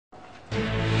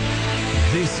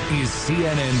This is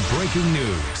CNN Breaking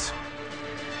News.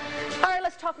 All right,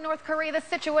 let's talk North Korea. The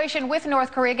situation with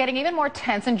North Korea getting even more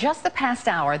tense. In just the past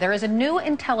hour, there is a new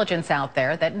intelligence out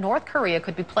there that North Korea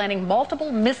could be planning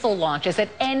multiple missile launches at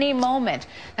any moment.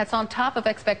 That's on top of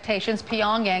expectations.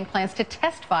 Pyongyang plans to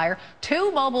test fire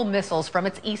 2 mobile missiles from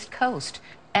its east coast.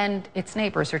 And its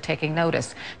neighbors are taking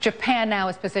notice. Japan now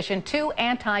has positioned 2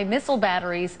 anti-missile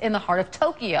batteries in the heart of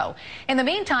Tokyo. In the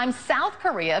meantime, South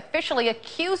Korea officially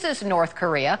accuses North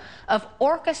Korea of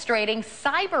orchestrating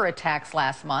cyber attacks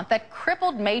last month that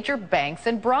crippled major banks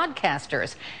and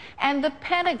broadcasters. And the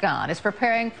Pentagon is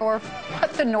preparing for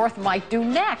what the North might do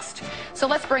next. So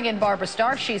let's bring in Barbara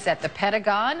Starr. She's at the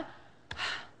Pentagon.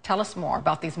 Tell us more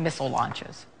about these missile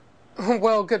launches.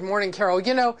 Well, good morning, Carol.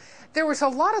 You know, there was a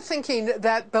lot of thinking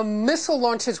that the missile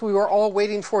launches we were all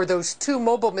waiting for, those 2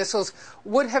 mobile missiles,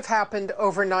 would have happened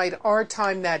overnight our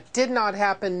time. That did not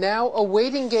happen. Now, a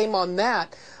waiting game on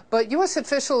that. But U.S.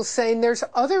 officials saying there's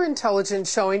other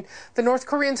intelligence showing the North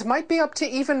Koreans might be up to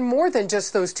even more than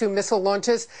just those 2 missile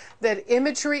launches. That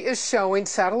imagery is showing,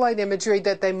 satellite imagery,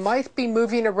 that they might be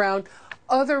moving around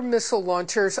other missile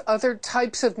launchers, other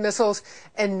types of missiles,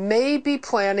 and may be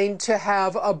planning to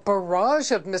have a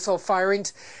barrage of missile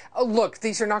firings. Look,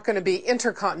 these are not going to be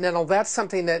intercontinental. That's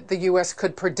something that the U.S.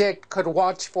 could predict, could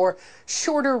watch for.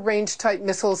 Shorter range type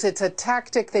missiles, it's a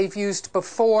tactic they've used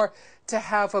before to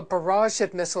have a barrage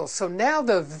of missiles. So now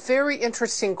the very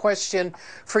interesting question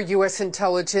for U.S.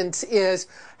 intelligence is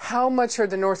how much are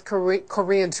the North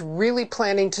Koreans really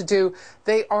planning to do?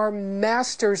 They are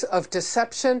masters of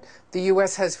deception. The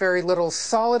U.S. has very little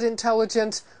solid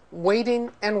intelligence, waiting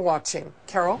and watching.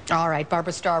 Carol? All right,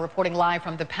 Barbara Starr reporting live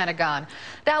from the Pentagon.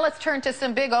 Now let's turn to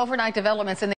some big overnight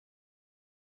developments in the